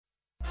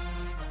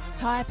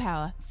Tyre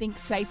Power. Think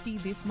safety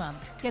this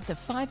month. Get the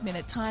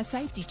 5-minute tyre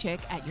safety check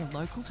at your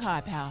local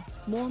Tyre Power.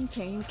 Warn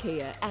Team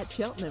Kia at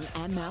Cheltenham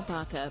and Mount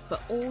Barker for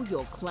all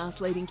your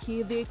class-leading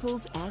Kia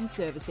vehicles and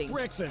servicing.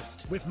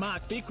 Breakfast with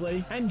Mark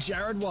Bickley and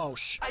Jared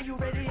Walsh. Are you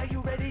ready? Are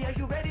you ready? Are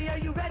you ready? Are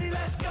you ready?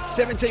 Let's go.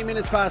 17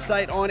 minutes past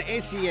 8 on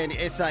SEN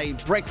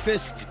SA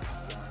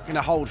Breakfast. Going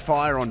to hold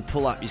fire on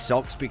Pull Up Your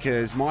Socks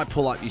because my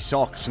Pull Up Your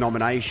Socks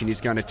nomination is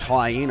going to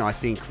tie in, I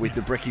think, with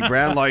the BREAKY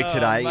Brownlow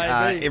today.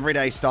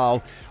 Everyday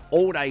style,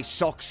 all-day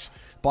socks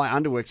by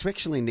Underworks. We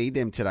actually need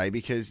them today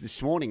because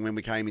this morning when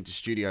we came into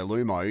Studio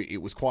Lumo, it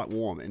was quite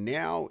warm. And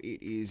now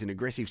it is an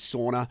aggressive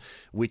sauna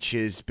which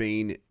has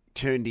been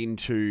turned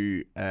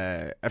into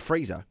a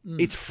freezer.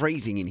 It's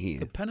freezing in here.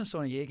 The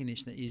Panasonic air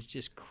conditioner is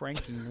just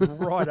cranking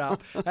right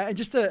up. And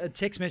just a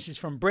text message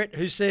from Brett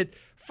who said,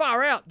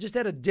 far out, just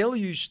had a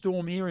deluge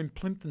storm here in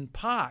Plimpton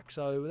Park.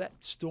 So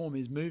that storm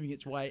is moving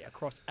its way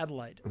across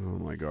Adelaide. Oh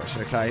my gosh.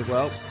 Okay,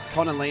 well,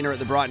 Con and Lena at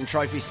the Brighton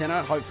Trophy Centre.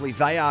 Hopefully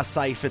they are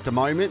safe at the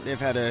moment. They've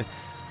had a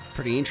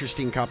pretty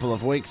interesting couple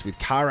of weeks with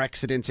car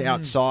accidents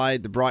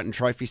outside the Brighton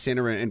Trophy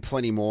Centre and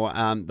plenty more.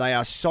 They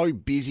are so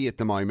busy at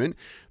the moment,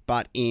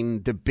 but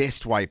in the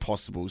best way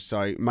possible.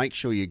 So make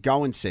sure you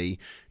go and see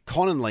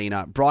Con and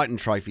Lena, Brighton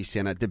Trophy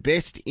Centre, the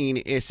best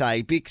in SA.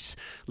 Bicks,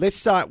 let's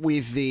start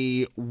with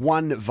the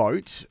one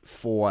vote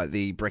for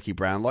the BREAKY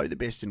Brownlow, the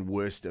best and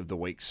worst of the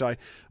week. So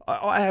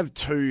I have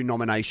two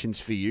nominations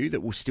for you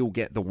that will still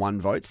get the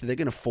one vote. So they're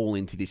going to fall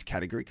into this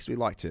category because we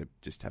like to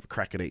just have a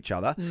crack at each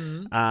other.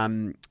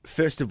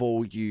 First of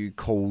all, you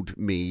called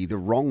me the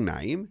wrong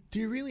name.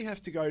 Do you really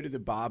have to go to the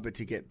barber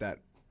to get that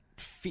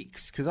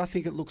fixed? Because I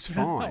think it looks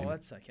fine. Oh,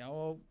 that's okay.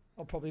 Well,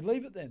 I'll probably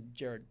leave it then,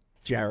 Jared.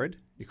 Jared?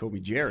 You called me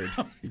Jared.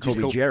 You called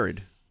me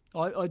Jared.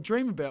 I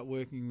dream about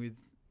working with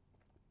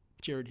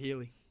Jared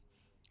Healy.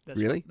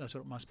 Really? That's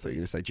what it must I thought you be. were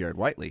going to say Jared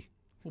Waitley.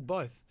 Well,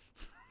 both.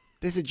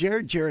 There's a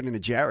Jared, and a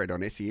Jared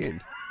on SEN.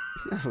 Isn't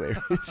that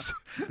hilarious?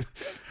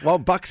 Well,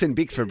 Bucks and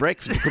Bicks for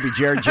breakfast. It could be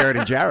Jared,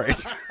 and Jared.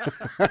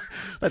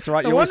 That's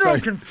right. No wonder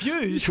I'm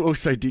confused. You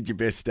also did your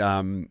best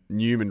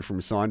Newman from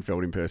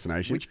Seinfeld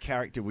impersonation. Which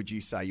character would you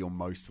say you're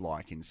most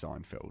like in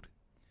Seinfeld?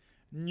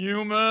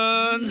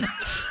 Newman.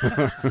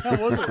 How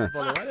was it,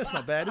 by the way? That's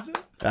not bad, is it?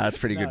 That's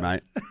pretty good,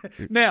 mate.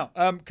 Now,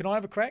 can I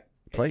have a crack?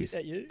 Please.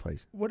 At you?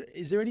 Please. What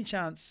is there any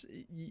chance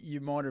you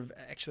might have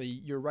actually,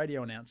 you're a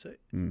radio announcer,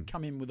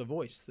 come in with a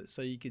voice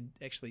so you could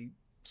actually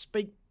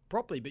speak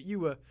properly, but you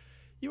were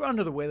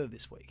under the weather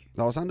this week.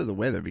 I was under the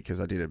weather because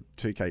I did a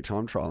 2K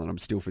time trial and I'm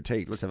still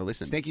fatigued. Let's have a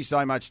listen. Thank you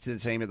so much to the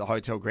team at the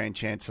Hotel Grand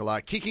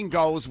Chancellor. Kicking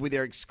goals with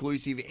their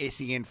exclusive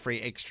SEN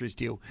free extras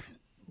deal.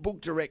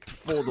 Book direct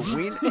for the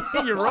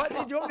win. You're right.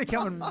 Do you want me to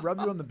come and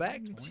rub you on the back?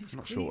 I'm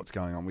not sure what's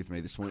going on with me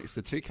this morning. It's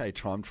the 2K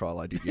time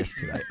trial I did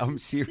yesterday. I'm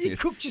serious. You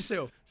cooked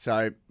yourself.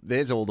 So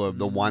there's all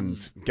the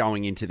ones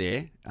going into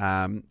there.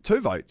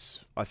 2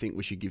 votes I think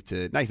we should give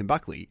to Nathan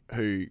Buckley,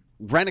 who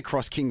ran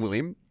across King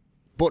William,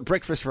 bought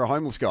breakfast for a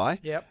homeless guy,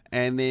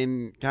 and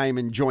then came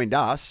and joined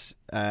us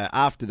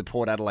after the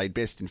Port Adelaide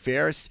Best and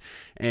Fairest.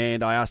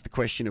 And I asked the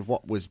question of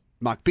what was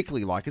Mark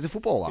Bickley like as a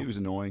footballer. He was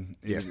annoying.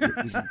 He was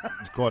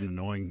quite an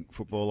annoying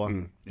footballer.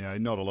 You know,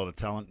 not a lot of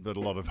talent, but a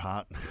lot of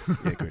heart.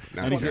 Yeah, good.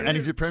 No, and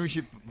he's a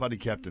premiership bloody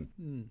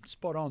captain.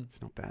 Spot on.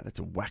 It's not bad. That's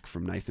a whack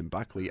from Nathan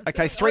Buckley.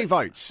 Okay, 3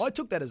 votes. I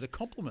took that as a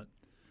compliment.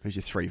 Who's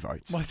your 3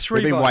 votes? My 3 votes.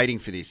 We've been waiting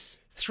for this.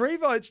 3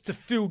 votes to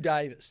Phil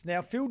Davis.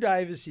 Now, Phil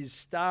Davis is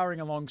starring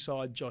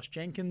alongside Josh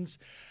Jenkins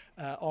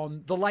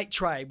on The Late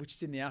Trade, which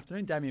is in the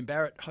afternoon. Damien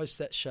Barrett hosts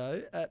that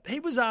show. He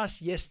was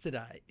asked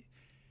yesterday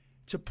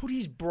to put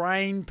his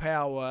brain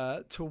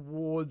power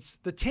towards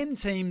the 10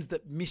 teams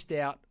that missed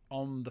out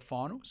on the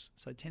finals,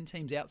 so 10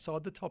 teams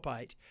outside the top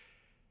 8,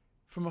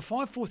 from a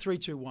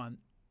 5-4-3-2-1.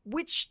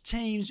 Which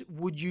teams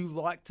would you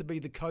like to be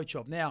the coach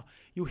of? Now,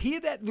 you'll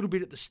hear that a little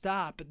bit at the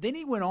start, but then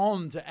he went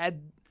on to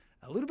add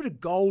a little bit of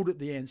gold at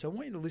the end. So I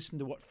want you to listen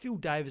to what Phil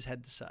Davis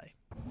had to say.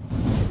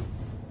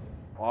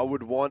 I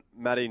would want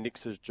Matty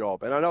Nix's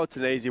job. And I know it's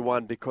an easy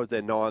one because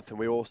they're 9th and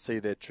we all see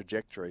their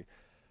trajectory.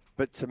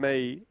 But to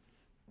me,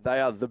 they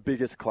are the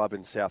biggest club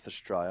in South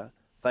Australia.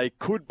 They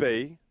could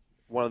be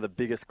one of the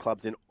biggest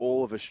clubs in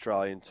all of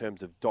Australia in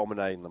terms of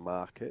dominating the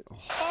market.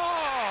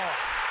 Oh,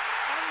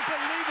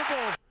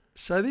 unbelievable.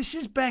 So this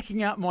is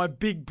backing up my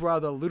big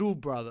brother, little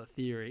brother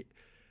theory.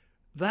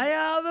 They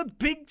are the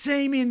big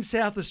team in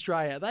South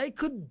Australia. They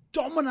could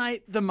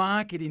dominate the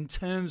market in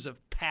terms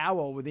of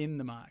power within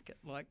the market.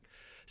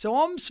 So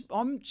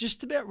I'm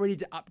just about ready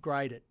to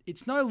upgrade it.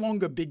 It's no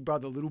longer big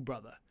brother, little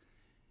brother.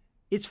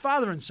 It's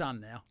father and son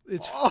now.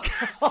 It's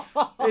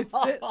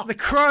the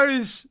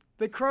Crows.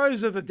 The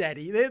Crows are the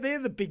daddy. They're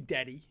the big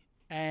daddy.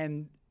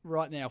 And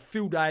right now,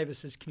 Phil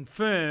Davis has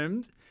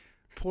confirmed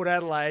Port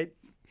Adelaide.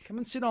 Come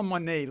and sit on my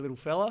knee, little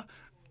fella.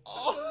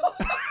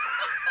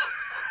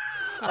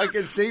 I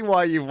can see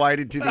why you've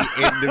waited to the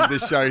end of the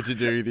show to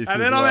do this. And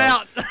then I'm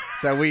out.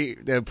 So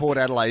the Port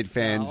Adelaide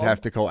fans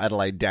have to call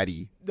Adelaide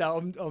Daddy. No,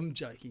 I'm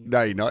joking.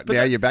 No, you're not. But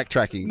Now you're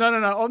backtracking. No.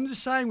 I'm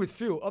just saying with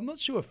Phil. I'm not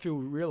sure if Phil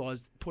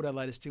realised Port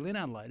Adelaide is still in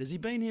Adelaide. Has he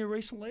been here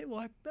recently?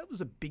 Like, that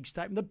was a big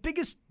statement. The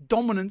biggest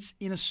dominance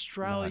in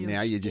Australian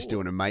Now you're just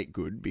doing a mate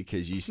good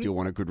because you still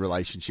want a good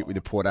relationship with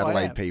the Port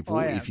Adelaide people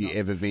if you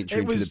ever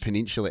venture into the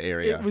peninsula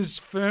area. It was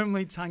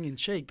firmly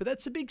tongue-in-cheek, but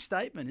that's a big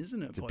statement,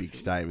 isn't it? It's a big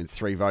statement.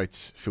 3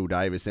 votes, Phil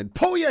Davis. And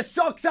pull your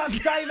socks up,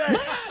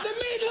 Davis!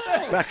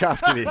 Back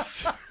after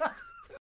this.